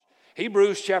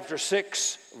Hebrews chapter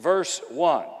 6, verse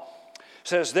 1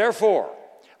 says, therefore,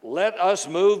 let us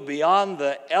move beyond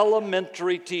the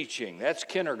elementary teaching. That's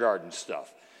kindergarten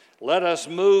stuff. Let us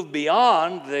move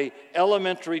beyond the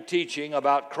elementary teaching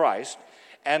about Christ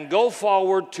and go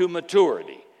forward to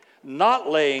maturity, not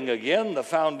laying again the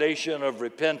foundation of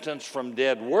repentance from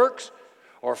dead works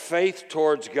or faith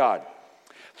towards God.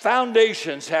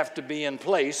 Foundations have to be in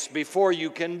place before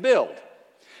you can build.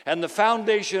 And the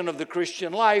foundation of the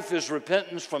Christian life is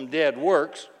repentance from dead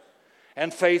works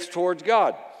and faith towards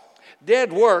God.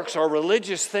 Dead works are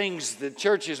religious things that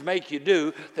churches make you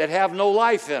do that have no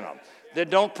life in them, that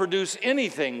don't produce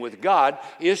anything with God.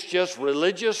 It's just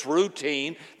religious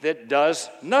routine that does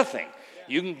nothing.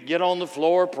 You can get on the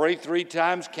floor, pray 3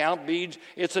 times, count beads.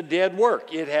 It's a dead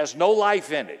work. It has no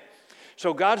life in it.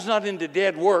 So God's not into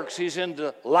dead works. He's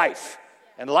into life,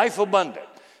 and life abundant.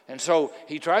 And so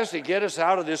he tries to get us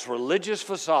out of this religious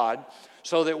facade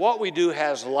so that what we do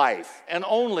has life, and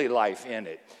only life in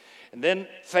it. And then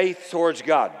faith towards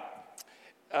God.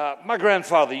 My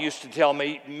grandfather used to tell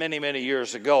me many, many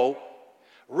years ago,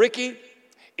 Ricky,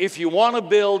 if you want to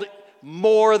build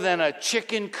more than a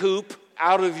chicken coop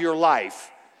out of your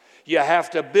life, you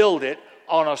have to build it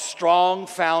on a strong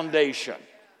foundation.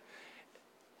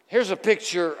 Here's a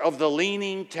picture of the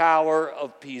Leaning Tower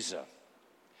of Pisa.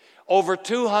 Over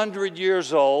 200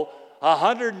 years old,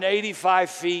 185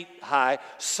 feet high,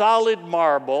 solid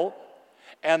marble,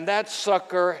 and that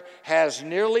sucker has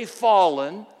nearly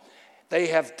fallen. They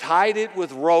have tied it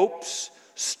with ropes,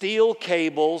 steel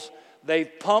cables.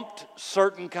 They've pumped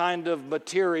certain kind of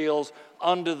materials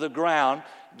under the ground.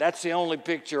 That's the only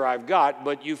picture I've got,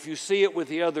 but if you see it with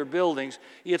the other buildings,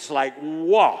 it's like,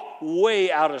 whoa,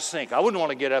 way out of sync. I wouldn't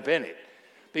want to get up in it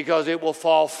because it will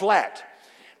fall flat.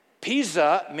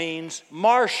 Pisa means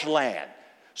marshland.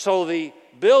 So the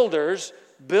builders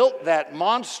built that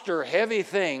monster heavy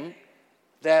thing,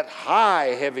 that high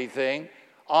heavy thing,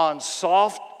 on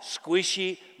soft,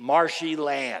 squishy, marshy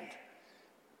land.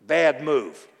 Bad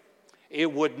move.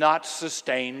 It would not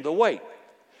sustain the weight.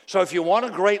 So if you want a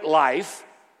great life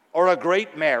or a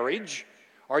great marriage,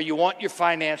 or you want your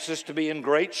finances to be in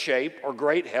great shape or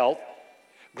great health,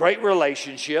 great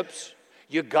relationships,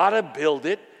 you got to build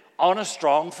it on a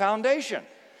strong foundation.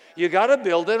 You got to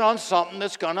build it on something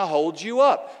that's going to hold you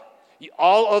up.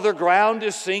 All other ground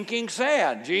is sinking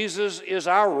sand. Jesus is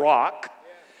our rock,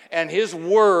 and his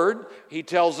word, he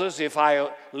tells us, if I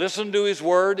listen to his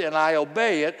word and I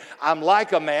obey it, I'm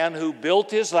like a man who built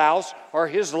his house or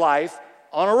his life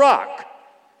on a rock.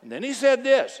 And then he said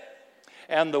this,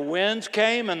 and the winds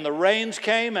came and the rains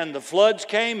came and the floods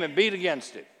came and beat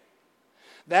against it.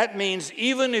 That means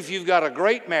even if you've got a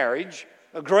great marriage,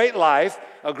 a great life,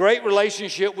 a great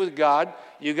relationship with God,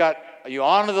 you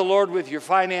honor the Lord with your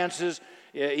finances,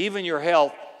 even your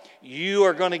health, you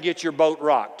are going to get your boat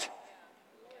rocked.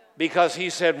 Because he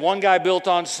said one guy built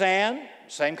on sand,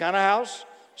 same kind of house,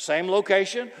 same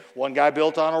location, one guy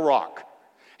built on a rock.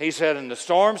 He said, and the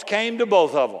storms came to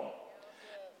both of them.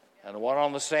 And the one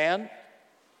on the sand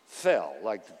fell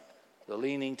like the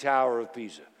Leaning Tower of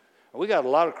Pisa. We got a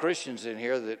lot of Christians in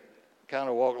here that kind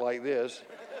of walk like this.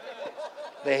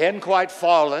 They hadn't quite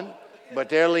fallen, but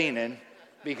they're leaning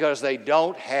because they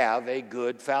don't have a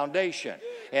good foundation.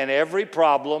 And every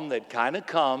problem that kind of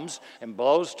comes and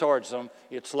blows towards them,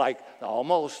 it's like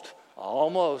almost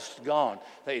gone.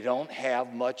 They don't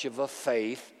have much of a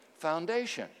faith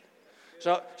foundation.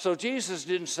 So Jesus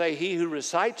didn't say, he who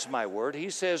recites my word.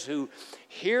 He says, who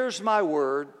hears my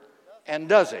word and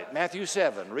does it. Matthew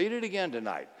 7, read it again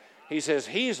tonight. He says,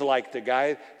 he's like the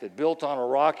guy that built on a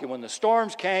rock, and when the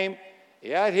storms came,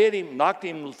 yeah, it hit him, knocked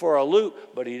him for a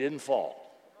loop, but he didn't fall.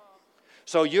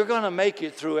 So you're going to make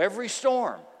it through every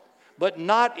storm, but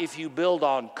not if you build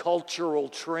on cultural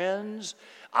trends,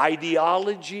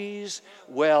 ideologies.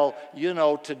 Well,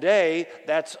 today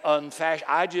that's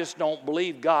unfashionable. I just don't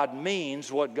believe God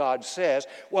means what God says.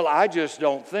 Well, I just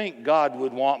don't think God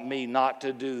would want me not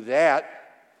to do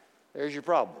that. There's your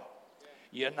problem.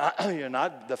 You're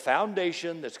not the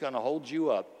foundation that's going to hold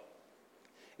you up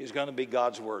is going to be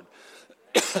God's word.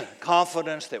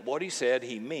 Confidence that what he said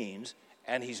he means,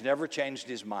 and he's never changed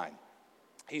his mind.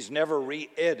 He's never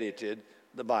re-edited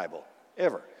the Bible,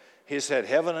 ever. He said,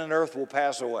 heaven and earth will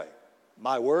pass away.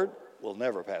 My word will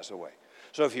never pass away.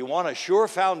 So if you want a sure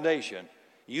foundation,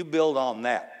 you build on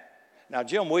that. Now,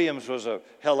 Jim Williams was a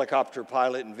helicopter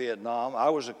pilot in Vietnam. I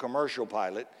was a commercial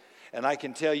pilot. And I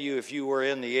can tell you, if you were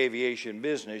in the aviation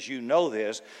business, you know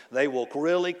this, they will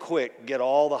really quick get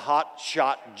all the hot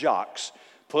shot jocks,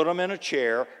 put them in a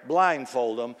chair,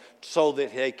 blindfold them, so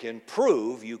that they can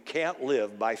prove you can't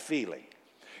live by feeling.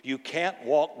 You can't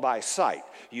walk by sight.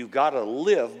 You've got to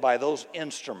live by those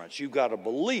instruments. You've got to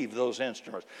believe those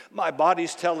instruments. My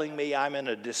body's telling me I'm in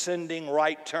a descending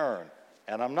right turn,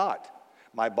 and I'm not.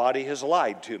 My body has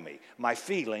lied to me. My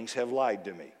feelings have lied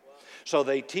to me. So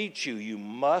they teach you, you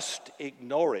must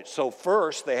ignore it. So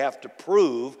first they have to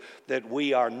prove that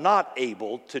we are not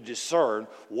able to discern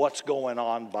what's going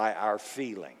on by our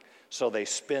feeling. So they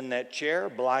spin that chair,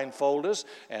 blindfold us,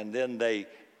 and then they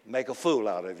make a fool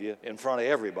out of you in front of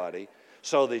everybody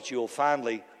so that you'll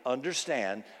finally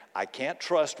understand, I can't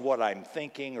trust what I'm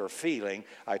thinking or feeling.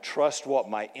 I trust what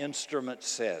my instrument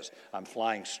says. I'm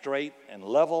flying straight and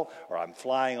level, or I'm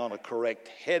flying on a correct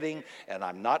heading, and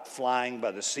I'm not flying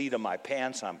by the seat of my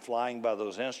pants. I'm flying by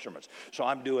those instruments. So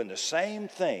I'm doing the same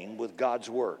thing with God's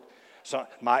Word. So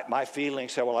my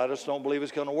feelings say, well, I just don't believe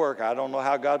it's going to work. I don't know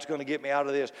how God's going to get me out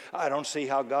of this. I don't see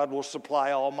how God will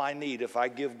supply all my need if I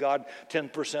give God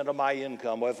 10% of my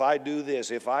income. Well, if I do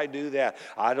this, if I do that,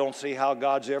 I don't see how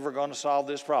God's ever going to solve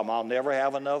this problem. I'll never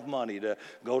have enough money to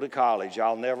go to college.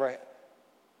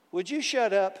 Would you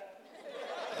shut up?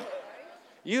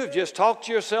 You have just talked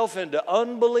yourself into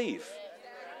unbelief.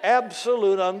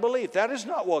 Absolute unbelief. That is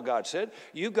not what God said.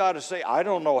 You've got to say, I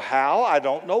don't know how, I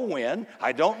don't know when,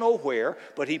 I don't know where,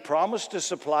 but He promised to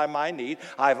supply my need.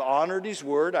 I've honored His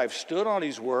word. I've stood on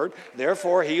His word.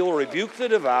 Therefore, He'll rebuke the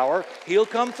devourer. He'll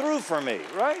come through for me,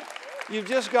 right? You've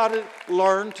just got to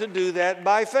learn to do that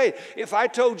by faith. If I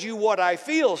told you what I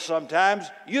feel sometimes,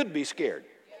 you'd be scared.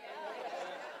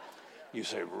 You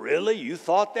say, really? You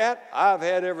thought that? I've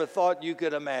had every thought you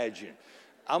could imagine.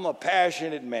 I'm a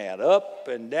passionate man, up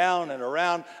and down and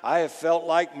around. I have felt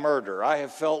like murder. I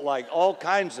have felt like all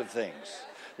kinds of things.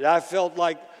 I felt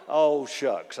like, oh,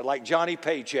 shucks, like Johnny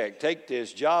Paycheck, take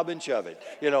this job and shove it.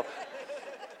 You know,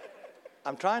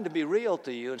 I'm trying to be real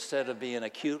to you instead of being a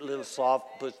cute little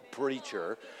soft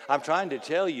preacher. I'm trying to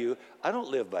tell you, I don't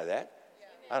live by that.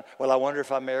 Well, I wonder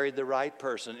if I married the right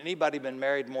person. Anybody been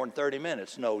married more than 30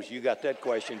 minutes knows you got that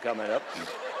question coming up.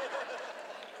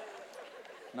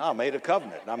 No, I made a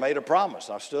covenant. I made a promise.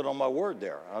 I stood on my word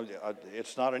there.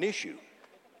 It's not an issue.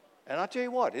 And I'll tell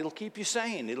you what, it'll keep you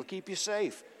sane. It'll keep you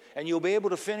safe. And you'll be able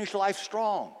to finish life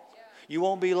strong. You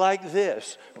won't be like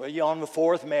this. Well, you're on the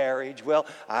fourth marriage. Well,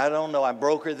 I don't know. I'm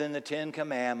broker than the 10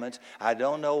 Commandments. I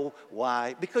don't know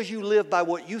why. Because you live by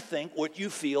what you think, what you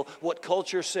feel, what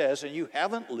culture says, and you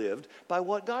haven't lived by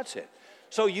what God said.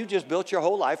 So you just built your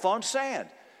whole life on sand.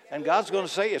 And God's going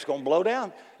to say it's going to blow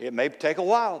down. It may take a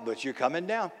while, but you're coming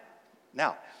down.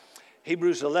 Now,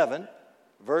 Hebrews 11,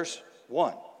 verse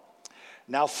 1.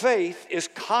 Now, faith is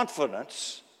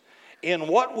confidence in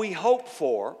what we hope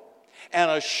for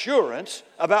and assurance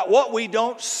about what we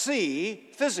don't see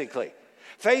physically.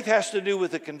 Faith has to do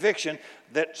with the conviction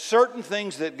that certain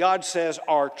things that God says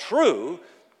are true,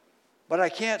 but I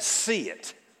can't see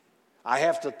it. I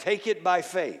have to take it by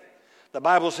faith. The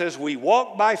Bible says we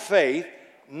walk by faith,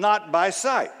 not by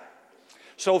sight.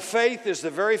 So faith is the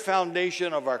very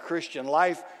foundation of our Christian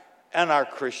life and our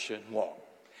Christian walk.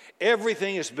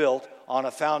 Everything is built on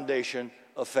a foundation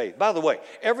of faith. By the way,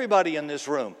 everybody in this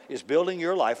room is building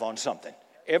your life on something.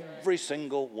 Every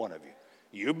single one of you.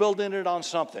 You're building it on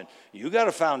something. You got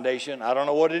a foundation. I don't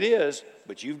know what it is,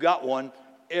 but you've got one.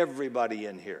 Everybody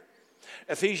in here.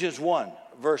 Ephesians 1,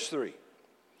 verse 3.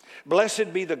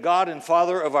 Blessed be the God and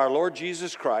Father of our Lord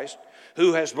Jesus Christ,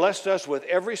 who has blessed us with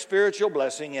every spiritual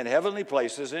blessing in heavenly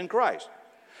places in Christ.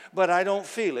 But I don't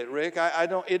feel it, Rick.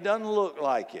 It doesn't look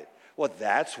like it. Well,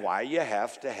 that's why you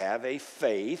have to have a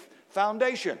faith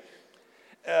foundation.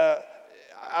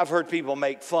 I've heard people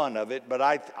make fun of it, but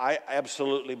I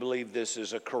absolutely believe this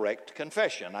is a correct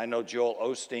confession. I know Joel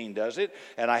Osteen does it,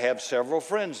 and I have several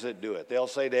friends that do it. They'll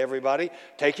say to everybody,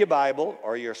 take your Bible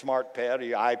or your smart pad or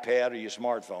your iPad or your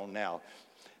smartphone now.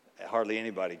 Hardly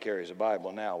anybody carries a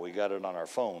Bible now. We got it on our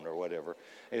phone or whatever.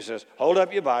 It says, hold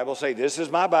up your Bible. Say, this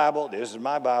is my Bible. This is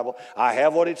my Bible. I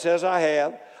have what it says I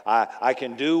have. I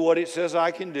can do what it says I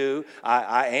can do.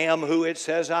 I am who it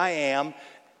says I am.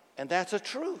 And that's a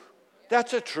truth.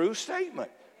 That's a true statement.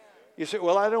 You say,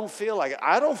 well, I don't feel like it.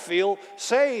 I don't feel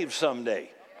saved someday.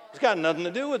 It's got nothing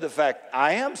to do with the fact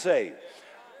I am saved.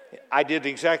 I did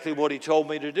exactly what He told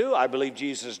me to do. I believe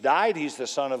Jesus died. He's the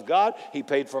Son of God. He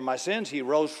paid for my sins. He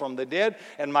rose from the dead.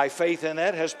 And my faith in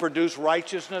that has produced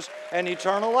righteousness and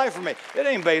eternal life for me. It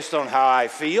ain't based on how I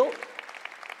feel.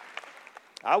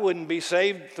 I wouldn't be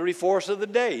saved 3/4 of the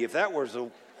day if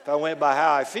I went by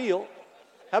how I feel.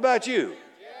 How about you?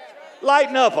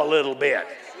 Lighten up a little bit.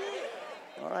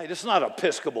 All right, it's not an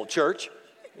Episcopal church.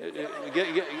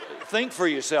 Think for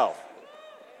yourself.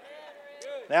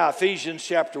 Now, Ephesians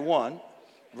chapter 1,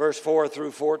 verse 4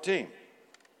 through 14.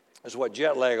 That's what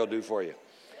jet lag will do for you.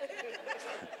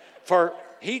 For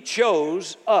he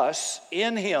chose us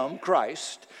in him,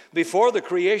 Christ, before the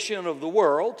creation of the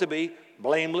world to be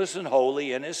blameless and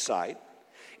holy in his sight.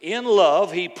 In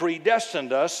love, he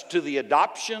predestined us to the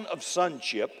adoption of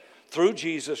sonship through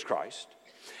Jesus Christ,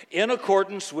 in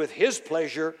accordance with his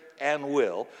pleasure and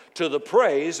will, to the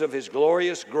praise of his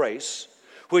glorious grace,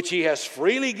 which he has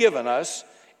freely given us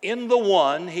in the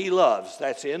one he loves.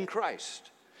 That's in Christ.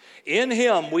 In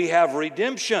him we have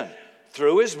redemption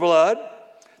through his blood,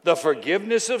 the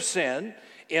forgiveness of sin,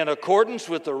 in accordance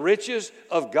with the riches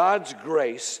of God's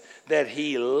grace that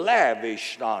he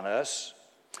lavished on us.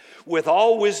 With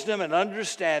all wisdom and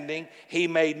understanding, he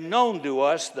made known to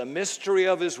us the mystery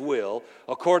of his will,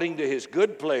 according to his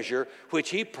good pleasure,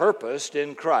 which he purposed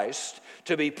in Christ,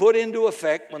 to be put into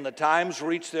effect when the times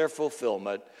reach their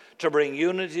fulfillment, to bring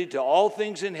unity to all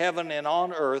things in heaven and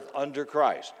on earth under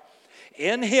Christ.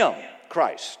 In him,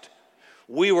 Christ,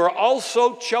 we were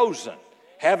also chosen,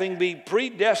 having been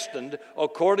predestined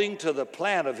according to the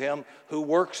plan of him who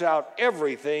works out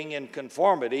everything in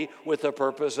conformity with the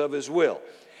purpose of his will,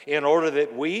 in order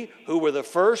that we, who were the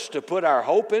first to put our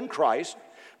hope in Christ,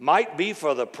 might be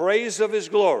for the praise of his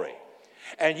glory.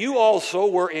 And you also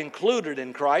were included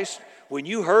in Christ when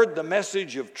you heard the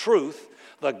message of truth,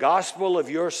 the gospel of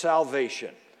your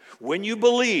salvation. When you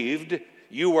believed,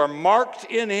 you were marked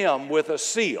in him with a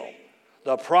seal,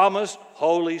 the promised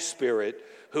Holy Spirit,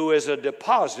 who is a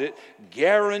deposit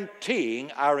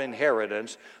guaranteeing our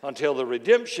inheritance until the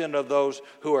redemption of those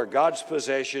who are God's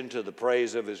possession to the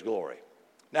praise of his glory.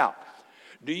 Now,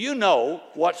 do you know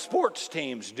what sports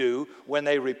teams do when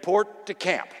they report to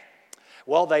camp?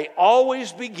 Well, they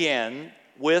always begin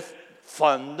with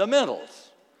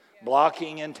fundamentals,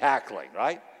 blocking and tackling,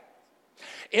 right?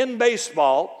 In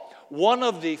baseball, one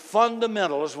of the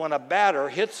fundamentals when a batter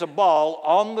hits a ball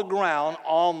on the ground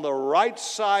on the right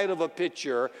side of a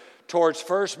pitcher towards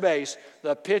first base,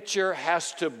 the pitcher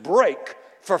has to break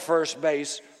for first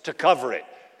base to cover it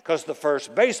because the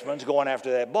first baseman's going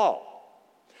after that ball.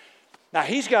 Now,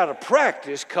 he's got to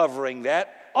practice covering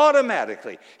that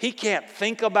automatically. He can't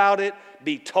think about it,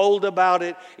 be told about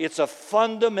it. It's a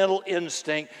fundamental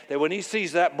instinct that when he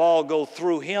sees that ball go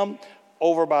through him,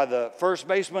 over by the first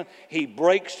baseman, he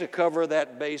breaks to cover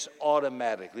that base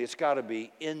automatically. It's got to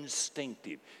be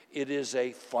instinctive. It is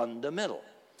a fundamental.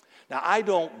 Now, I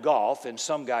don't golf, and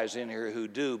some guys in here who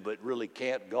do but really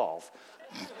can't golf.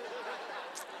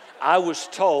 I was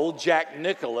told Jack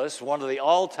Nicklaus, one of the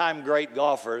all-time great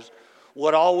golfers,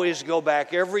 would always go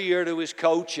back every year to his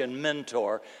coach and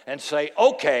mentor and say,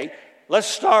 okay, let's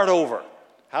start over.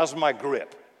 How's my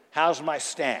grip? How's my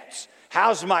stance?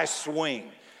 How's my swing?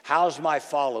 How's my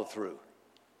follow-through?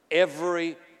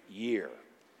 Every year.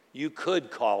 You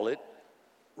could call it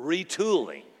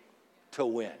retooling to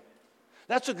win.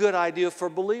 That's a good idea for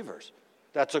believers.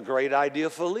 That's a great idea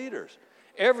for leaders.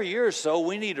 Every year or so,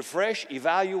 we need a fresh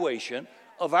evaluation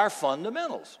of our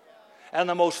fundamentals. And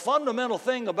the most fundamental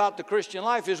thing about the Christian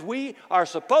life is we are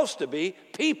supposed to be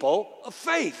people of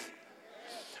faith.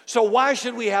 So why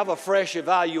should we have a fresh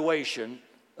evaluation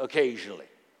occasionally?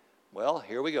 Well,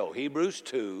 here we go. Hebrews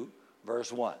 2,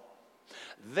 verse 1.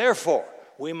 Therefore,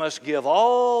 we must give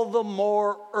all the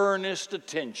more earnest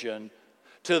attention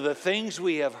to the things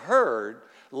we have heard,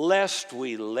 lest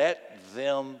we let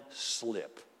them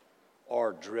slip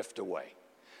or drift away.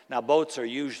 Now, boats are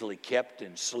usually kept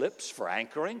in slips for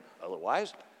anchoring.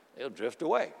 Otherwise, they'll drift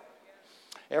away.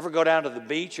 Ever go down to the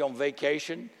beach on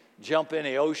vacation, jump in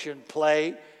the ocean,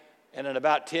 play, and in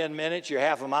about 10 minutes, you're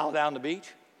half a mile down the beach?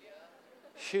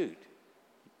 Shoot,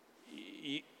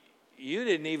 you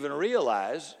didn't even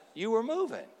realize you were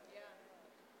moving,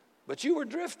 but you were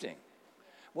drifting.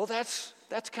 Well, that's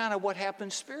kind of what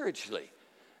happens spiritually,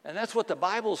 and that's what the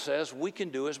Bible says we can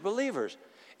do as believers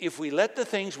if we let the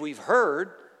things we've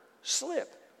heard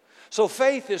slip. So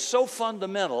faith is so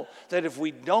fundamental that if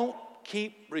we don't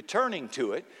keep returning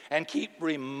to it and keep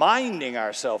reminding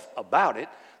ourselves about it,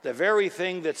 the very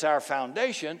thing that's our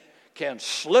foundation can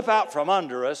slip out from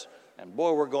under us. And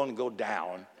boy, we're going to go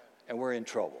down, and we're in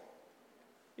trouble.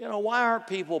 You know, why aren't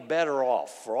people better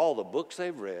off for all the books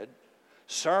they've read,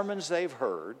 sermons they've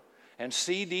heard, and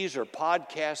CDs or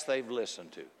podcasts they've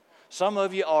listened to? Some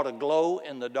of you ought to glow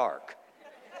in the dark,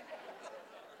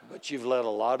 but you've let a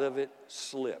lot of it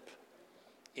slip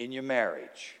in your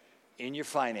marriage, in your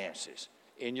finances,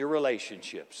 in your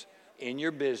relationships, in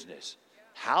your business.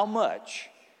 How much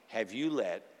have you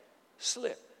let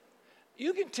slip?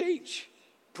 You can teach,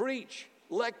 preach,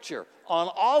 lecture on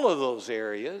all of those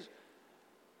areas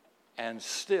and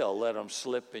still let them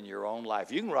slip in your own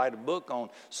life. You can write a book on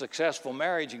successful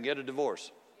marriage and get a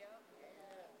divorce.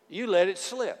 You let it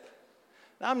slip.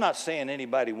 Now, I'm not saying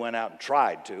anybody went out and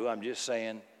tried to. I'm just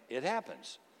saying it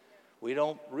happens. We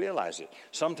don't realize it.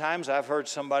 Sometimes I've heard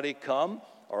somebody come,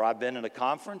 or I've been in a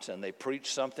conference and they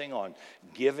preach something on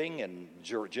giving and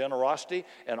generosity,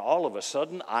 and all of a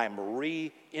sudden I'm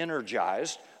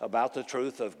re-energized about the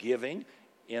truth of giving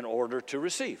in order to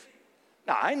receive.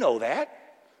 Now, I know that.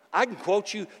 I can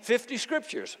quote you 50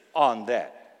 scriptures on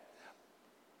that.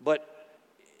 But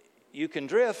you can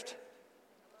drift,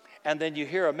 and then you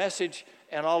hear a message,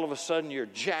 and all of a sudden you're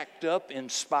jacked up,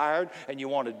 inspired, and you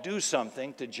want to do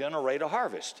something to generate a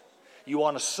harvest. You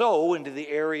want to sow into the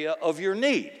area of your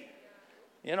need.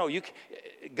 You know,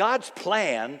 God's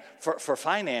plan for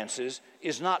finances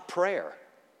is not prayer.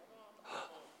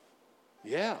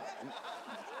 Yeah,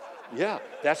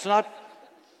 that's not,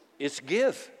 it's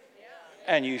give,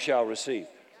 and you shall receive.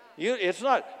 It's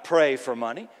not pray for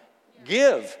money,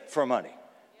 give for money.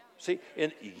 See,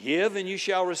 give and you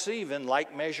shall receive. In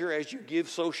like measure as you give,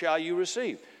 so shall you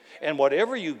receive. And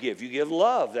whatever you give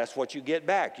love. That's what you get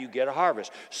back. You get a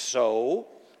harvest. Sow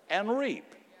and reap.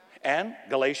 And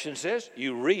Galatians says,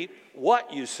 you reap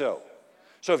what you sow.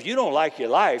 So if you don't like your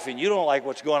life and you don't like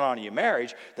what's going on in your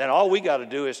marriage, then all we got to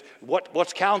do is,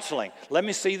 what's counseling? Let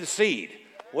me see the seed.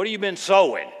 What have you been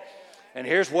sowing? And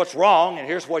here's what's wrong, and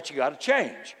here's what you got to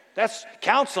change. That's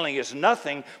counseling is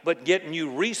nothing but getting you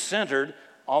recentered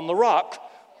on the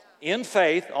rock in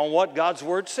faith on what God's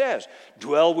word says.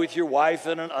 Dwell with your wife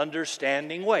in an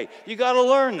understanding way. You got to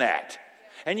learn that.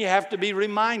 And you have to be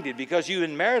reminded, because you've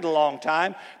been married a long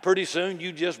time, pretty soon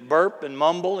you just burp and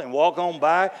mumble and walk on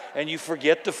by and you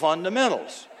forget the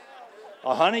fundamentals.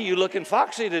 Oh, honey, you looking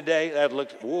foxy today. That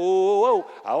looks, whoa.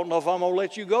 I don't know if I'm going to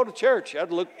let you go to church.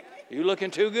 You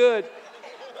looking too good.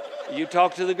 You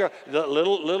talk to the girl, the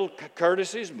little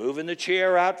courtesies, moving the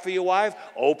chair out for your wife,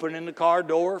 opening the car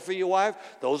door for your wife.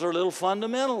 Those are little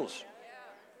fundamentals.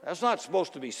 That's not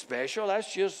supposed to be special.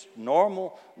 That's just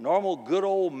normal, good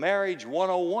old marriage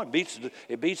 101.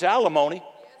 It beats alimony.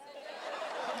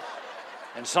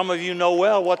 And some of you know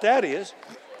well what that is,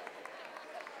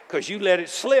 because you let it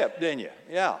slip, didn't you?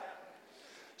 Yeah.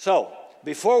 So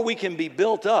before we can be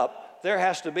built up, there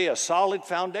has to be a solid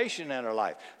foundation in our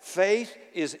life. Faith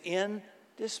is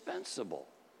indispensable.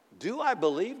 Do I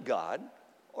believe God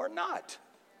or not?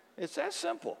 It's that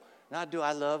simple. Now, do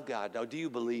I love God? Now, do you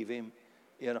believe Him?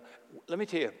 You know, let me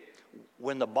tell you,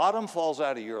 when the bottom falls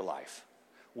out of your life,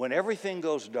 when everything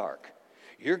goes dark,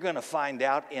 you're going to find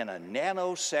out in a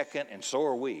nanosecond, and so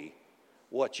are we,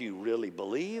 what you really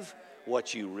believe,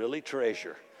 what you really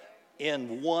treasure.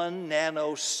 In 1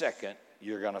 nanosecond,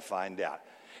 you're going to find out.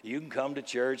 You can come to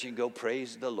church and go,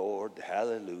 praise the Lord,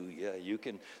 hallelujah. You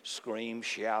can scream,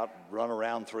 shout, run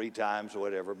around 3 times,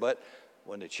 whatever. But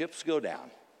when the chips go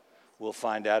down, we'll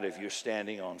find out if you're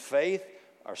standing on faith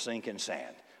or sinking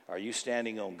sand. Are you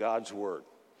standing on God's word?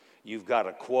 You've got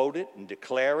to quote it and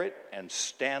declare it and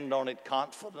stand on it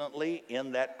confidently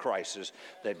in that crisis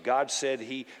that God said,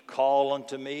 He call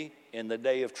unto me in the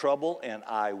day of trouble, and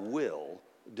I will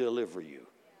deliver you.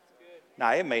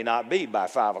 Now, it may not be by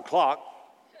 5 o'clock,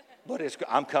 but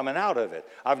I'm coming out of it.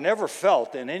 I've never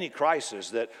felt in any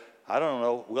crisis that, I don't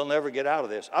know, we'll never get out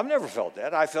of this. I've never felt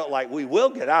that. I felt like we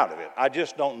will get out of it. I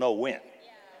just don't know when.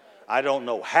 I don't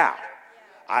know how.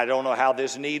 I don't know how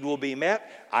this need will be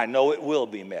met. I know it will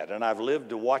be met. And I've lived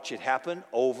to watch it happen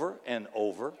over and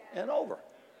over and over.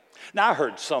 Now, I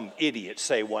heard some idiot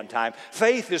say one time,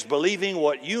 faith is believing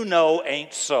what you know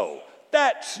ain't so.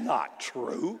 That's not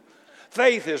true.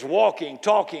 Faith is walking,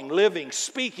 talking, living,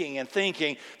 speaking, and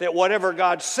thinking that whatever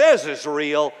God says is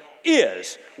real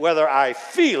is, whether I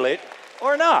feel it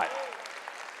or not.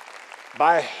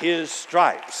 By His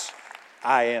stripes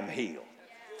I am healed.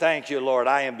 Thank you, Lord.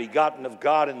 I am begotten of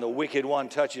God, and the wicked one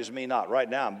touches me not. Right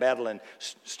now I'm battling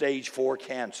stage 4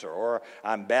 cancer, or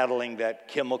I'm battling that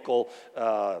chemical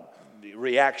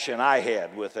reaction I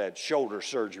had with that shoulder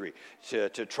surgery to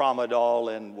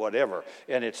tramadol and whatever.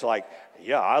 And it's like,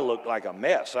 yeah, I look like a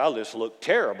mess. I just look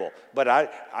terrible. But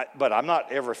I'm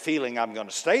not ever feeling I'm going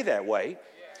to stay that way.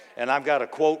 And I've got to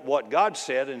quote what God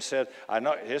said and said, I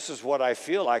know this is what I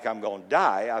feel like. I'm going to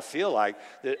die. I feel like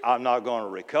that I'm not going to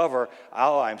recover.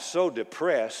 Oh, I'm so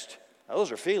depressed. Now,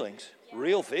 those are feelings,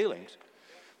 real feelings.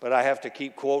 But I have to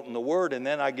keep quoting the word, and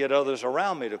then I get others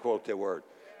around me to quote the word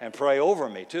and pray over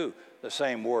me too, the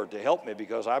same word to help me,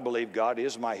 because I believe God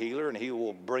is my healer and He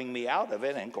will bring me out of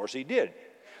it. And of course He did.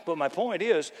 But my point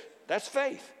is, that's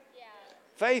faith. Yeah.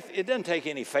 Faith, it doesn't take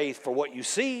any faith for what you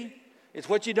see. It's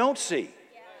what you don't see.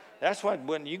 Yeah. That's why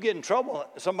when you get in trouble,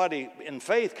 somebody in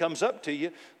faith comes up to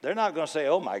you, they're not going to say,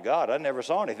 oh my God, I never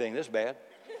saw anything this bad.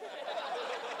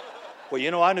 Well, you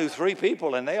know, I knew 3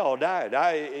 people and they all died.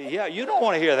 Yeah, you don't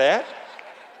want to hear that.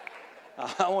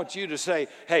 I want you to say,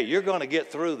 hey, you're going to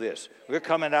get through this. We're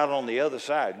coming out on the other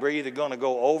side. We're either going to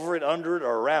go over it, under it,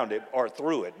 or around it, or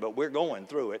through it, but we're going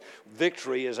through it.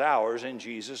 Victory is ours in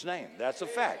Jesus' name. That's a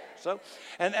fact. So,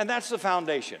 and that's the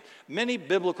foundation. Many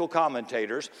biblical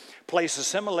commentators place a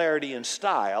similarity in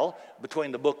style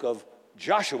between the book of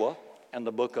Joshua and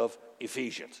the book of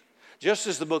Ephesians. Just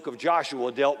as the book of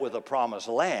Joshua dealt with a promised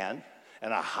land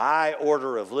and a high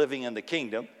order of living in the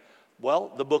kingdom,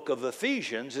 well, the book of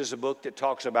Ephesians is a book that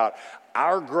talks about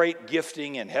our great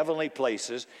gifting in heavenly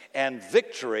places and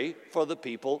victory for the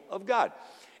people of God.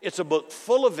 It's a book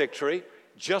full of victory,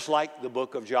 just like the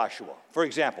book of Joshua. For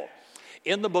example,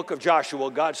 in the book of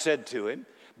Joshua, God said to him,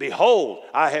 behold,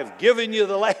 I have given you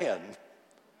the land,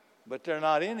 but they're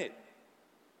not in it.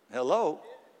 Hello?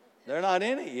 They're not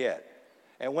in it yet.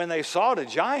 And when they saw the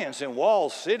giants and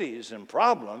walled cities and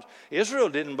problems, Israel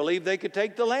didn't believe they could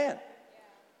take the land.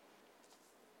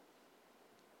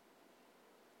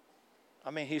 I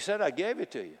mean, he said, I gave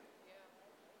it to you.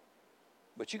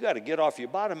 But you got to get off your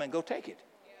bottom and go take it.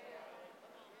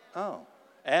 Oh,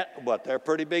 but they're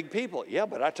pretty big people. Yeah,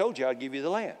 but I told you I'd give you the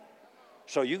land.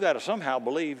 So you got to somehow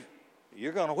believe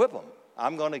you're going to whip them.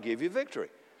 I'm going to give you victory.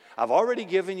 I've already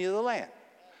given you the land.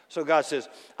 So God says,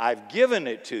 I've given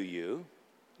it to you.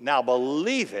 Now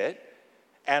believe it,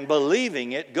 and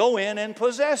believing it, go in and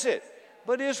possess it.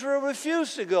 But Israel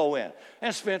refused to go in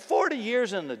and spent 40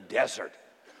 years in the desert.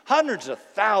 Hundreds of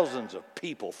thousands of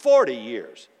people, 40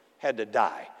 years, had to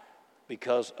die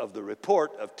because of the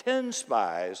report of 10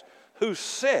 spies who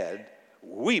said,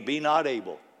 we be not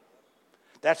able.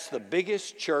 That's the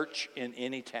biggest church in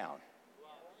any town.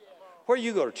 Where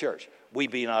you go to church? We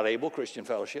be not able, Christian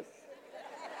Fellowship.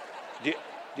 Do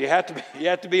you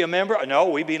have to be a member? No,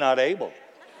 we be not able.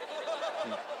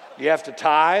 Do you have to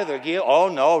tithe or give? Oh,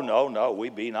 no, we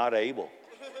be not able.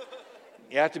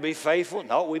 You have to be faithful?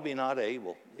 No, we be not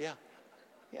able. Yeah,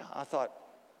 I thought,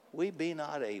 we be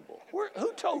not able.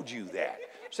 Who told you that?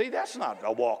 See, that's not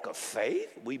a walk of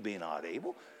faith. We be not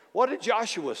able. What did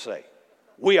Joshua say?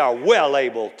 We are well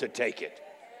able to take it.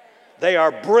 They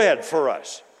are bread for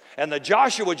us. And the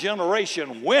Joshua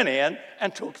generation went in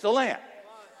and took the land.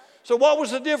 So what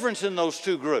was the difference in those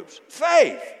two groups?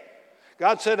 Faith.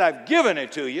 God said, I've given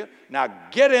it to you. Now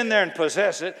get in there and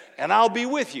possess it, and I'll be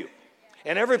with you.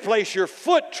 And every place your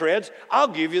foot treads, I'll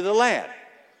give you the land.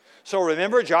 So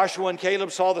remember, Joshua and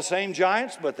Caleb saw the same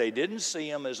giants, but they didn't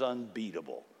see them as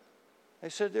unbeatable. They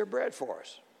said, they're bread for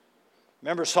us.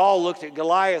 Remember, Saul looked at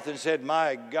Goliath and said,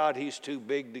 my God, he's too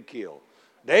big to kill.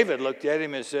 David looked at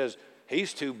him and says,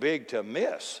 he's too big to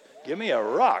miss. Give me a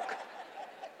rock.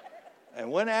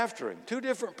 And went after him. 2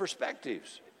 different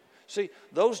perspectives. See,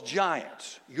 those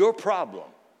giants, your problem,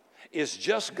 is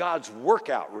just God's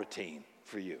workout routine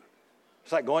for you.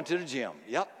 It's like going to the gym.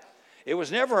 Yep. It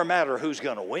was never a matter of who's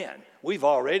going to win. We've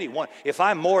already won. If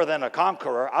I'm more than a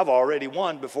conqueror, I've already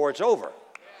won before it's over.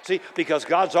 See, because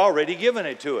God's already given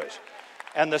it to us.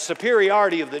 And the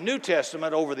superiority of the New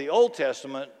Testament over the Old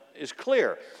Testament is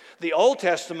clear. The Old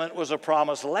Testament was a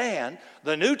promised land.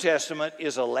 The New Testament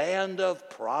is a land of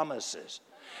promises.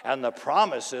 And the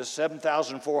promises,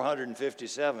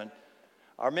 7,457,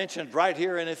 are mentioned right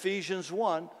here in Ephesians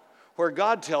 1, where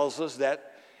God tells us that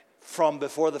from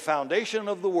before the foundation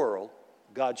of the world,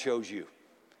 God chose you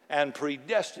and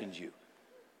predestined you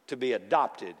to be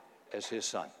adopted as his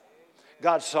son.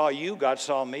 God saw you, God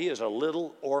saw me as a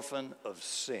little orphan of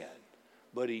sin,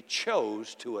 but he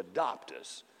chose to adopt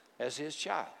us as his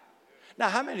child. Now,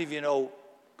 how many of you know,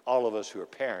 all of us who are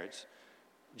parents,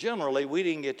 generally we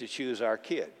didn't get to choose our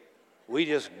kid. We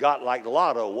just got like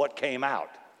lotto what came out.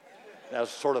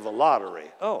 That's sort of a lottery.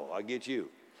 Oh, I get you.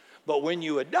 But when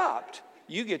you adopt,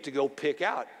 you get to go pick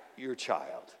out your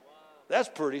child. That's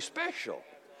pretty special.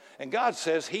 And God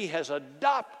says he has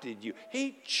adopted you.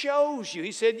 He chose you.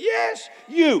 He said, yes,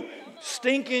 you.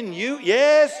 Stinking you.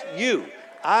 Yes, you.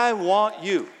 I want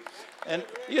you. And,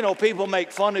 you know, people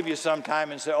make fun of you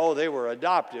sometime and say, oh, they were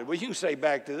adopted. Well, you can say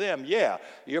back to them, yeah,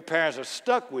 your parents are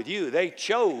stuck with you. They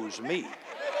chose me.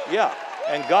 Yeah,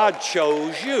 and God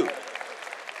chose you.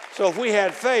 So if we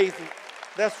had faith,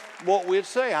 that's what we'd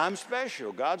say. I'm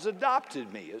special. God's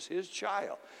adopted me as his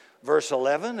child. Verse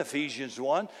 11, Ephesians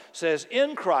 1, says,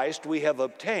 in Christ we have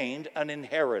obtained an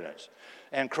inheritance.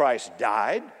 And Christ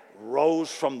died,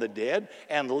 rose from the dead,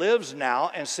 and lives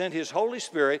now and sent his Holy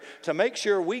Spirit to make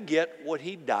sure we get what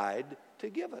he died to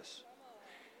give us.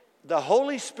 The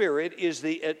Holy Spirit is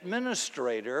the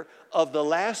administrator of the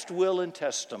last will and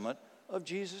testament of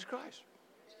Jesus Christ.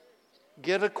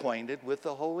 Get acquainted with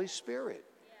the Holy Spirit.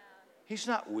 He's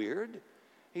not weird.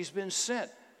 He's been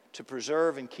sent to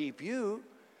preserve and keep you,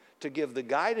 to give the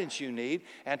guidance you need,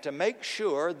 and to make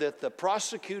sure that the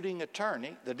prosecuting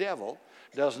attorney, the devil,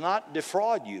 does not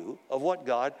defraud you of what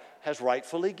God has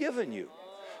rightfully given you.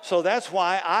 So that's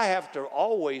why I have to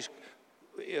always,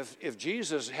 if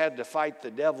Jesus had to fight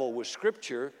the devil with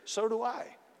Scripture, so do I.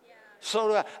 So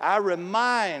do I. I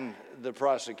remind the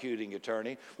prosecuting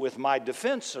attorney with my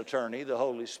defense attorney, the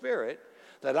Holy Spirit,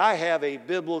 that I have a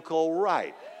biblical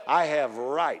right. I have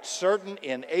rights, certain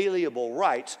inalienable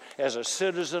rights as a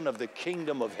citizen of the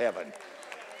kingdom of heaven.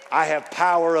 I have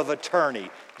power of attorney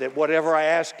that whatever I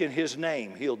ask in his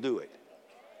name, he'll do it.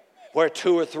 Where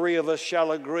 2 or 3 of us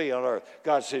shall agree on earth,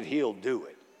 God said he'll do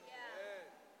it.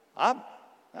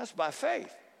 That's my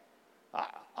faith.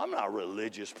 I'm not a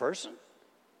religious person.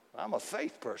 I'm a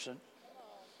faith person.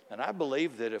 And I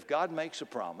believe that if God makes a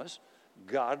promise,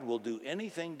 God will do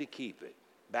anything to keep it.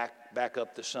 Back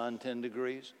up the sun 10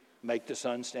 degrees, make the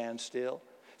sun stand still,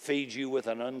 feed you with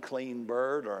an unclean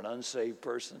bird or an unsaved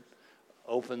person,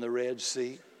 open the Red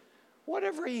Sea,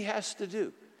 whatever he has to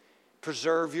do.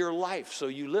 Preserve your life so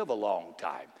you live a long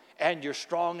time and you're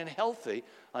strong and healthy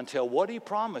until what he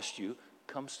promised you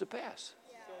comes to pass.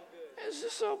 This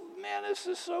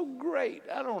is so great.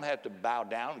 I don't have to bow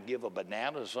down and give a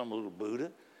banana to some little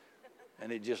Buddha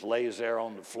and it just lays there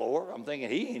on the floor. I'm thinking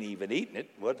he ain't even eating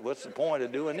it. What's the point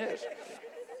of doing this?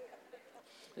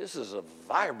 This is a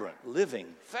vibrant, living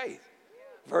faith.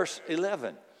 Verse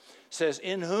 11 says,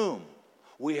 in whom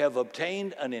we have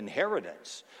obtained an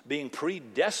inheritance, being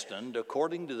predestined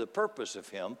according to the purpose of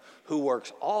him who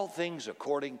works all things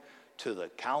according to the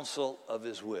counsel of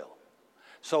his will.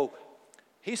 So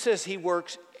he says he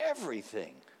works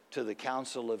everything to the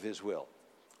counsel of his will.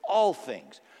 All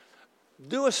things.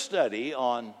 Do a study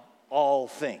on all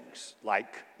things,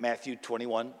 like Matthew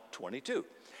 21:22.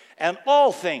 And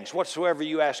all things, whatsoever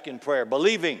you ask in prayer,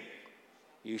 believing,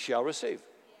 you shall receive.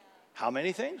 How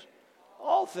many things?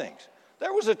 All things.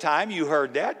 There was a time you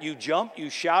heard that, you jumped,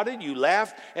 you shouted, you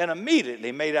laughed, and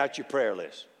immediately made out your prayer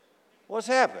list. What's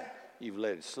happened? You've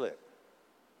let it slip.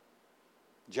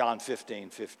 John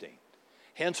 15:15.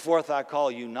 Henceforth I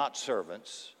call you not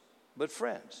servants, but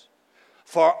friends.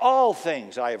 For all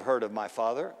things I have heard of my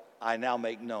Father, I now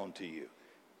make known to you.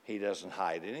 He doesn't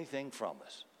hide anything from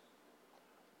us.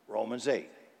 Romans 8,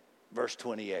 verse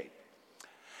 28.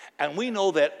 And we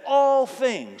know that all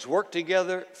things work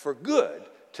together for good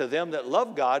to them that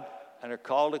love God and are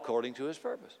called according to his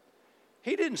purpose.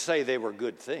 He didn't say they were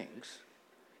good things.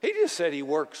 He just said he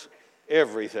works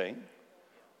everything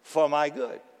for my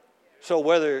good. So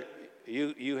whether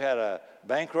you had a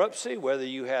bankruptcy, whether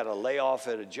you had a layoff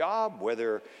at a job,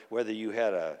 whether you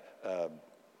had a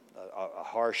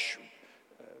harsh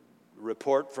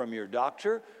report from your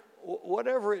doctor,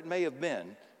 whatever it may have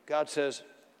been, God says,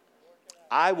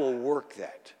 I will work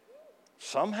that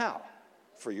somehow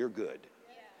for your good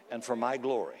and for my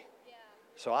glory.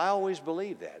 So I always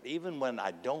believe that, even when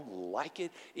I don't like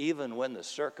it, even when the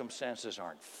circumstances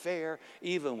aren't fair,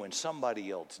 even when somebody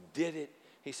else did it,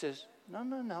 he says,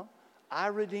 no, I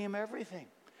redeem everything.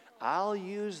 I'll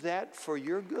use that for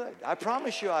your good. I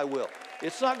promise you I will.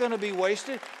 It's not going to be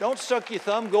wasted. Don't suck your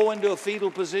thumb, go into a fetal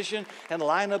position, and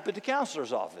line up at the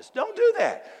counselor's office. Don't do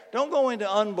that. Don't go into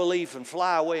unbelief and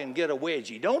fly away and get a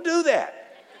wedgie. Don't do that.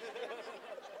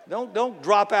 Don't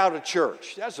drop out of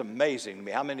church. That's amazing to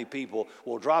me how many people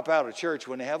will drop out of church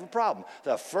when they have a problem.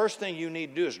 The first thing you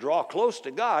need to do is draw close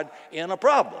to God in a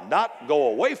problem, not go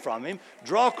away from him.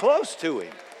 Draw close to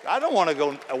him. I don't want to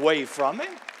go away from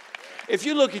him. If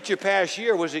you look at your past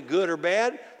year, was it good or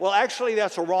bad? Well, actually,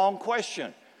 that's a wrong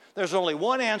question. There's only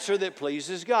one answer that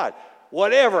pleases God.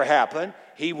 Whatever happened,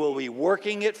 he will be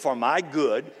working it for my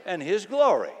good and his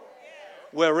glory.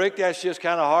 Well, Rick, that's just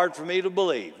kind of hard for me to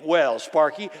believe. Well,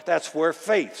 Sparky, that's where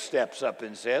faith steps up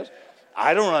and says,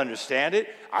 I don't understand it,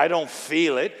 I don't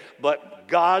feel it, but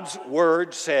God's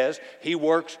word says he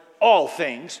works all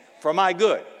things for my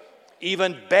good,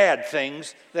 even bad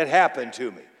things that happen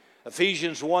to me.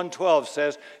 Ephesians 1:12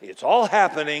 says, it's all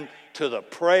happening to the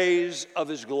praise of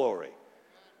his glory.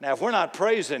 Now, if we're not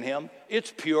praising him,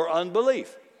 it's pure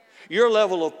unbelief. Your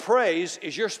level of praise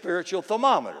is your spiritual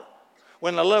thermometer.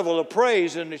 When the level of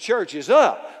praise in the church is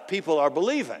up, people are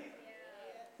believing.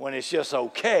 When it's just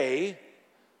okay,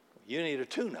 you need a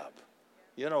tune-up.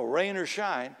 You know, rain or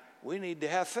shine, we need to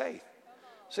have faith.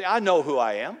 See, I know who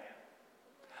I am.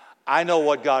 I know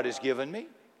what God has given me.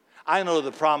 I know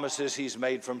the promises he's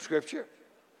made from Scripture.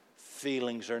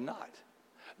 Feelings are not.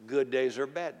 Good days or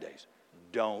bad days.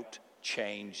 Don't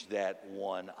change that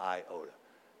one iota.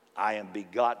 I am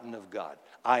begotten of God.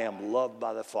 I am loved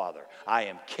by the Father. I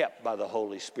am kept by the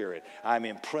Holy Spirit. I am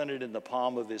imprinted in the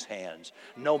palm of his hands.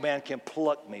 No man can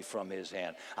pluck me from his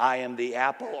hand. I am the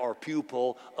apple or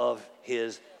pupil of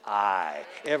his eye.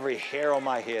 Every hair on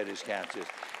my head is counted.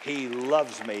 He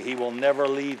loves me. He will never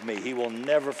leave me. He will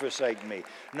never forsake me.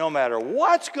 No matter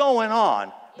what's going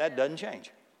on, that doesn't change.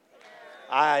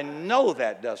 I know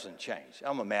that doesn't change.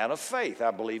 I'm a man of faith. I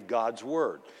believe God's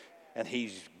word. And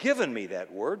he's given me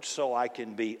that word so I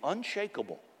can be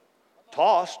unshakable,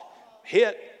 tossed,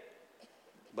 hit,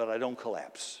 but I don't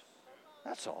collapse.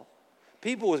 That's all.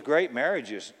 People with great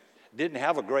marriages didn't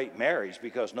have a great marriage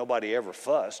because nobody ever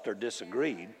fussed or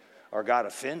disagreed or got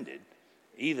offended.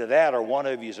 Either that or one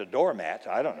of you is a doormat.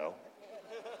 I don't know.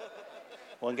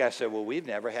 One guy said, well, we've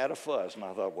never had a fuss. And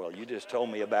I thought, well, you just told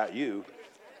me about you.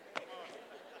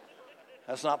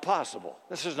 That's not possible.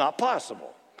 This is not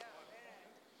possible.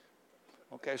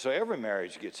 Okay, so every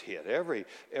marriage gets hit. Every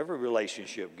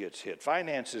relationship gets hit.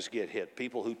 Finances get hit.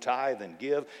 People who tithe and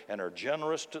give and are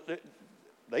generous,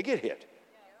 they get hit.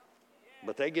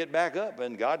 But they get back up,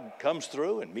 and God comes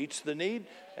through and meets the need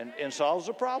and solves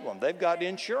the problem. They've got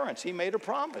insurance. He made a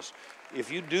promise. If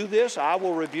you do this, I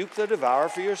will rebuke the devourer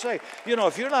for your sake. You know,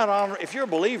 if you're a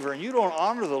believer and you don't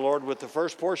honor the Lord with the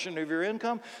first portion of your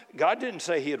income, God didn't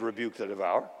say he'd rebuke the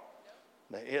devourer.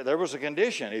 There was a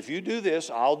condition. If you do this,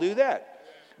 I'll do that.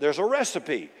 There's a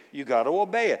recipe. You got to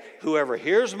obey it. Whoever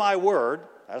hears my word,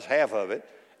 that's half of it,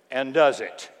 and does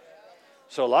it.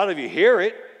 So a lot of you hear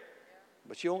it,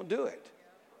 but you won't do it.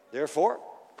 Therefore,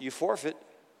 you forfeit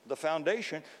the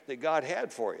foundation that God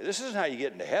had for you. This isn't how you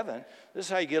get into heaven. This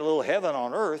is how you get a little heaven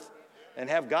on earth and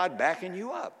have God backing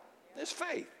you up. It's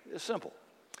faith. It's simple.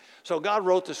 So God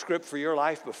wrote the script for your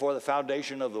life before the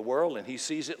foundation of the world, and he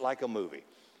sees it like a movie.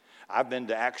 I've been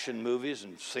to action movies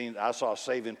and I saw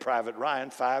Saving Private Ryan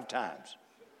 5 times.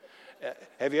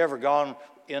 Have you ever gone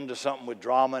into something with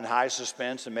drama and high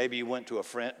suspense, and maybe you went to a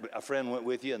friend went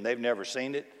with you and they've never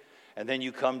seen it? And then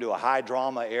you come to a high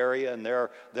drama area and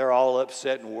they're all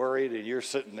upset and worried, and you're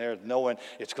sitting there knowing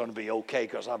it's going to be okay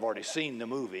because I've already seen the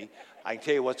movie. I can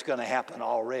tell you what's going to happen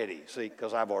already, see,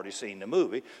 because I've already seen the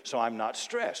movie, so I'm not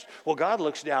stressed. Well, God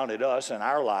looks down at us and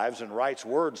our lives and writes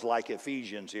words like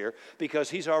Ephesians here because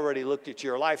he's already looked at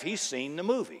your life. He's seen the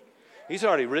movie. He's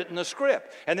already written the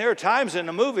script. And there are times in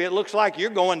the movie it looks like you're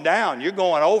going down, you're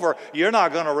going over, you're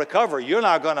not going to recover, you're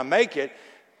not going to make it.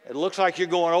 It looks like you're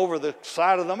going over the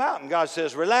side of the mountain. God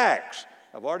says, relax.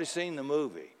 I've already seen the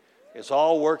movie. It's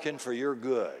all working for your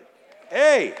good.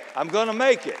 Hey, I'm going to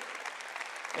make it.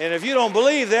 And if you don't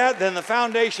believe that, then the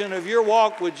foundation of your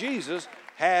walk with Jesus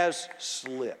has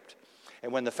slipped.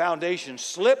 And when the foundation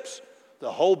slips,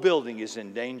 the whole building is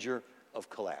in danger of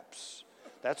collapse.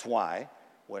 That's why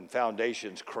when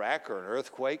foundations crack or an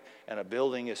earthquake and a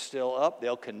building is still up,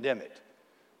 they'll condemn it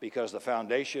because the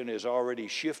foundation is already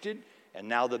shifted and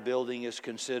now the building is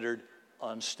considered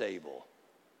unstable.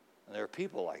 And there are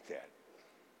people like that,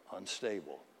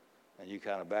 unstable. And you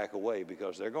kind of back away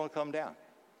because they're going to come down.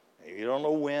 You don't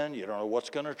know when, you don't know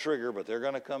what's going to trigger, but they're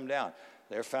going to come down.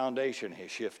 Their foundation has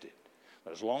shifted.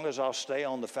 But as long as I'll stay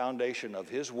on the foundation of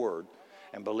his word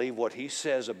and believe what he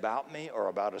says about me or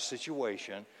about a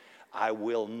situation, I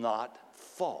will not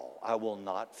fall. I will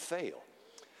not fail.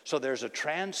 So there's a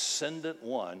transcendent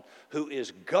one who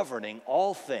is governing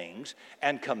all things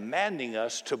and commanding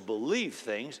us to believe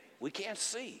things we can't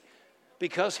see.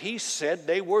 Because he said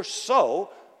they were so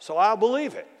I'll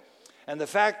believe it. And the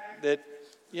fact that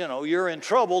you're in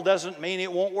trouble doesn't mean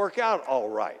it won't work out all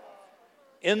right.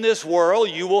 In this world,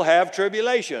 you will have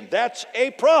tribulation. That's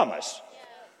a promise.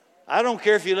 I don't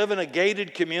care if you live in a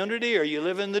gated community or you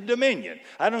live in the Dominion.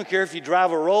 I don't care if you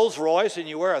drive a Rolls Royce and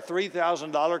you wear a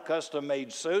 $3,000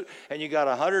 custom-made suit and you got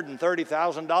a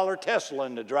 $130,000 Tesla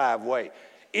in the driveway.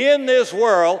 In this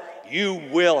world, you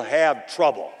will have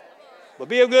trouble. But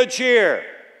be of good cheer.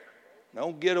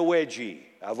 Don't get a wedgie.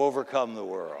 I've overcome the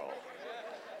world.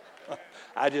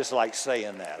 I just like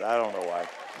saying that. I don't know why.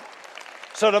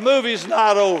 So the movie's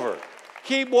not over.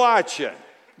 Keep watching.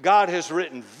 God has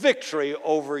written victory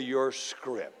over your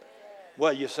script.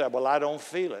 Well, you say, well, I don't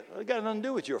feel it. Well, it got nothing to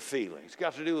do with your feelings. It's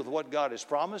got to do with what God has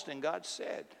promised and God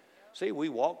said. See, we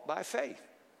walk by faith,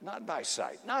 not by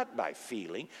sight, not by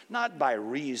feeling, not by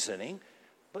reasoning,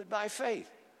 but by faith.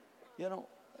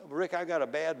 Rick, I got a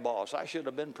bad boss. I should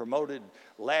have been promoted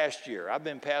last year. I've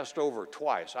been passed over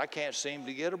twice. I can't seem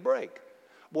to get a break.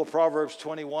 Well, Proverbs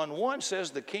 21:1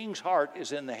 says the king's heart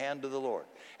is in the hand of the Lord,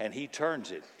 and he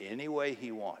turns it any way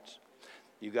he wants.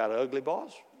 You got an ugly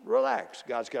boss? Relax.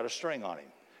 God's got a string on him.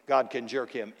 God can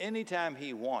jerk him anytime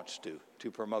he wants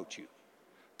to promote you.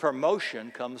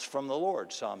 Promotion comes from the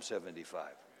Lord, Psalm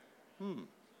 75.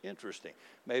 Interesting.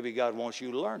 Maybe God wants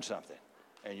you to learn something,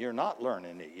 and you're not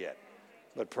learning it yet.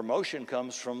 But promotion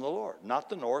comes from the Lord,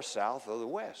 not the north, south, or the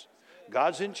west.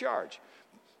 God's in charge.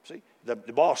 See, the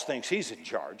boss thinks he's in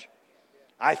charge.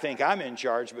 I think I'm in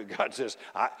charge, but God says,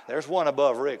 there's one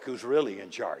above Rick who's really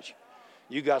in charge.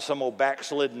 You got some old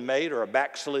backslidden maid or a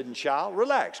backslidden child,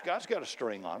 relax. God's got a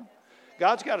string on him.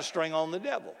 God's got a string on the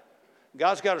devil.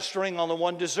 God's got a string on the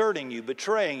one deserting you,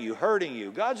 betraying you, hurting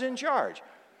you. God's in charge.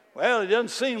 Well, it doesn't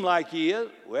seem like he is.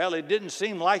 Well, it didn't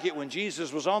seem like it when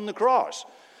Jesus was on the cross.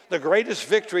 The greatest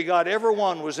victory God ever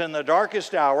won was in the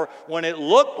darkest hour when it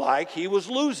looked like he was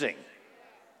losing.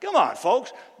 Come on,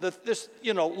 folks.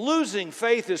 Losing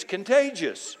faith is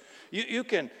contagious. You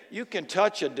can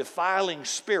touch a defiling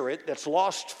spirit that's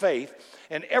lost faith,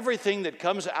 and everything that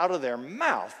comes out of their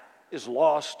mouth is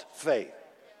lost faith.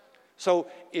 So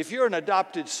if you're an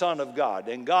adopted son of God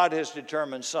and God has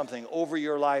determined something over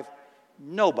your life,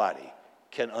 nobody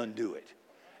can undo it.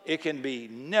 It can be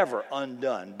never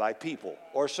undone by people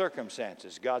or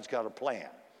circumstances. God's got a plan.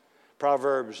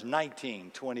 Proverbs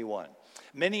 19:21.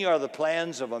 Many are the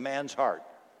plans of a man's heart,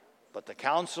 but the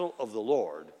counsel of the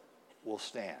Lord will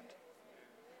stand.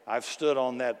 I've stood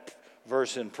on that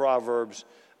verse in Philippians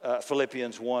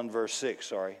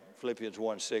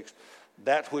 1:6.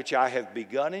 That which I have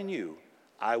begun in you,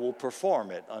 I will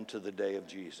perform it unto the day of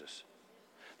Jesus.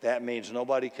 That means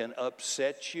nobody can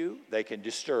upset you. They can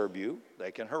disturb you.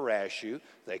 They can harass you.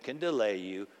 They can delay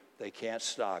you. They can't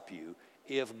stop you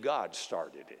if God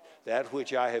started it. That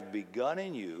which I have begun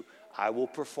in you, I will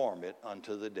perform it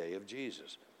unto the day of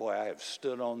Jesus. Boy, I have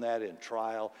stood on that in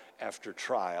trial after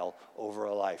trial over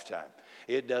a lifetime.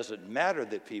 It doesn't matter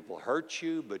that people hurt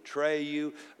you, betray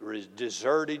you,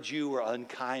 deserted you, or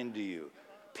unkind to you.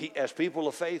 As people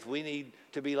of faith, we need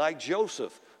to be like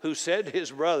Joseph, who said to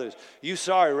his brothers, "You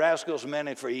sorry rascals meant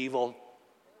it for evil,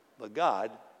 but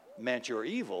God meant your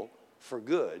evil for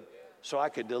good, so I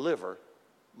could deliver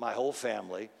my whole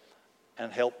family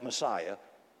and help Messiah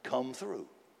come through."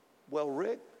 Well,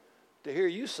 Rick, to hear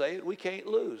you say it, we can't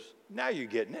lose. Now you're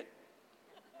getting it.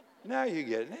 Now you're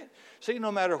getting it. See,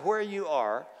 no matter where you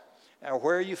are or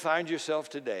where you find yourself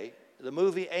today, the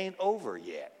movie ain't over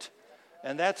yet.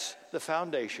 And that's the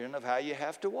foundation of how you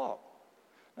have to walk.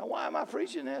 Now, why am I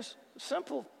preaching this?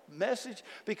 Simple message,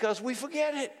 because we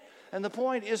forget it. And the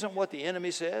point isn't what the enemy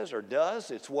says or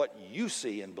does. It's what you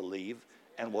see and believe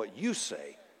and what you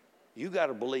say. You got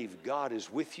to believe God is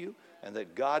with you and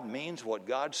that God means what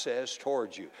God says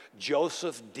towards you.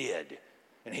 Joseph did.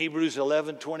 In Hebrews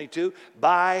 11:22,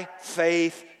 by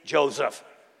faith, Joseph.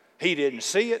 He didn't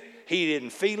see it. He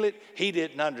didn't feel it. He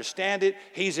didn't understand it.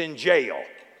 He's in jail.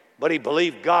 But he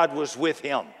believed God was with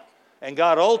him. And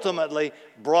God ultimately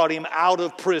brought him out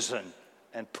of prison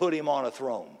and put him on a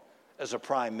throne as a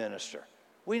prime minister.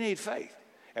 We need faith,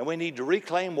 and we need to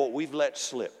reclaim what we've let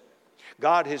slip.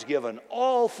 God has given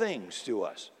all things to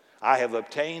us. I have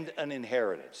obtained an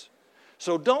inheritance.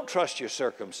 So don't trust your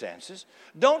circumstances.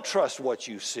 Don't trust what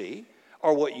you see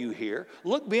or what you hear.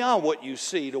 Look beyond what you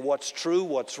see to what's true,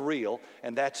 what's real,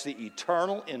 and that's the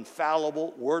eternal,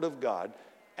 infallible Word of God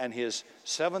and His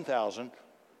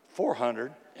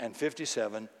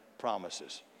 7,457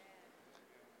 promises.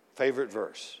 Favorite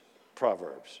verse,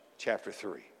 Proverbs chapter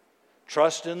 3.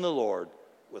 Trust in the Lord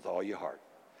with all your heart.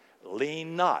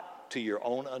 Lean not to your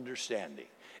own understanding.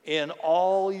 In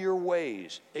all your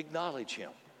ways acknowledge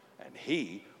Him, and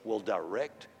He will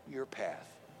direct your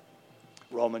path.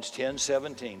 Romans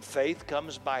 10:17. Faith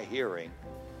comes by hearing,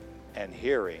 and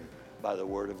hearing by the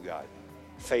Word of God.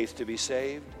 Faith to be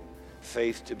saved,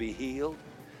 faith to be healed,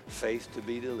 faith to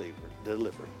be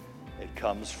delivered. It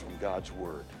comes from God's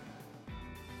Word.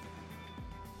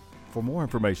 For more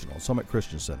information on Summit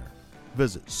Christian Center,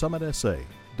 visit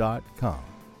summitsa.com.